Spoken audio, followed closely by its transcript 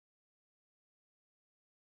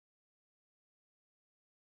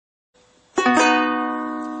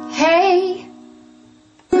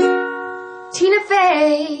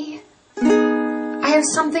Fey. I have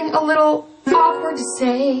something a little awkward to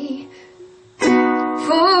say.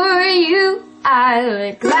 For you, I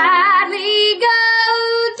would gladly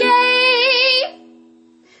go gay.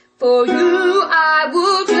 For you, I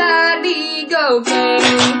would gladly go gay.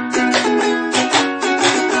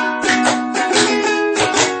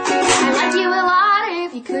 I liked you a lot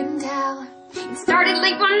if you couldn't tell. It started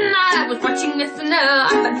late one night, I was watching SNL. I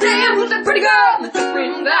thought, damn, who's that pretty girl with the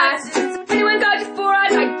green glasses? If anyone got you for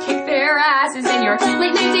it, I'd kick their asses. And your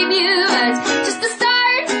late night debut was just the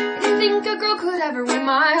start. I didn't think a girl could ever win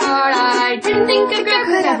my heart. I didn't think a girl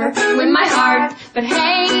could ever win my heart. But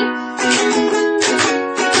hey,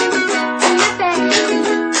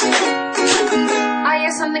 I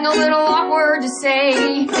have something a little awkward to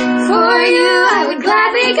say. For you, I would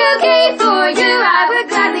gladly go gay. For you, I would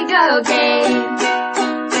gladly go gay.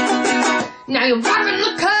 Now you're rocking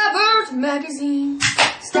the covers of magazines,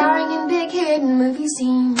 starring in big hidden movie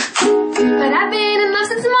scenes. But I've been in love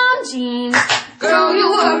since mom jeans. Girl, you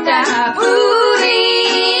work that booty.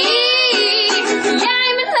 Yeah,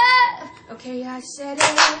 I'm in love. Okay, I said it.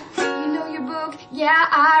 You know your book. Yeah,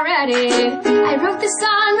 I read it. I wrote the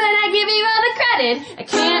song, but I give you all the credit. I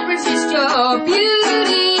can't resist your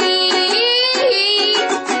beauty.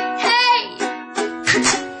 Hey,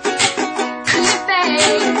 Tina Fey.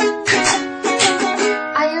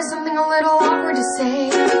 I have something a little awkward to say.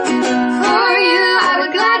 For you, I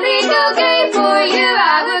would gladly go gay. For you,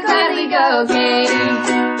 I would gladly go gay.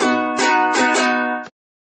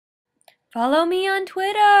 Follow me on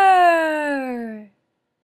Twitter!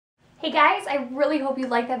 Hey guys, I really hope you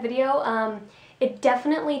liked that video. It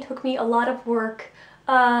definitely took me a lot of work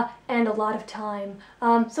and a lot of time.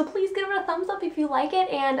 So please give it a thumbs up if you like it.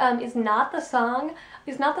 And is not the song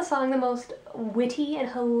the most witty and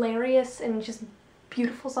hilarious and just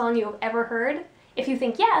beautiful song you have ever heard? If you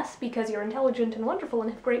think yes, because you're intelligent and wonderful and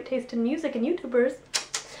have great taste in music and YouTubers,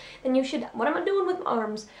 then you should, what am I doing with my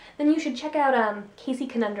arms? Then you should check out Casey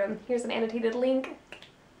Conundrum. Here's an annotated link.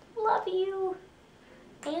 Love you.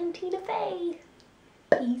 And Tina Fey.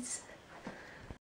 Peace.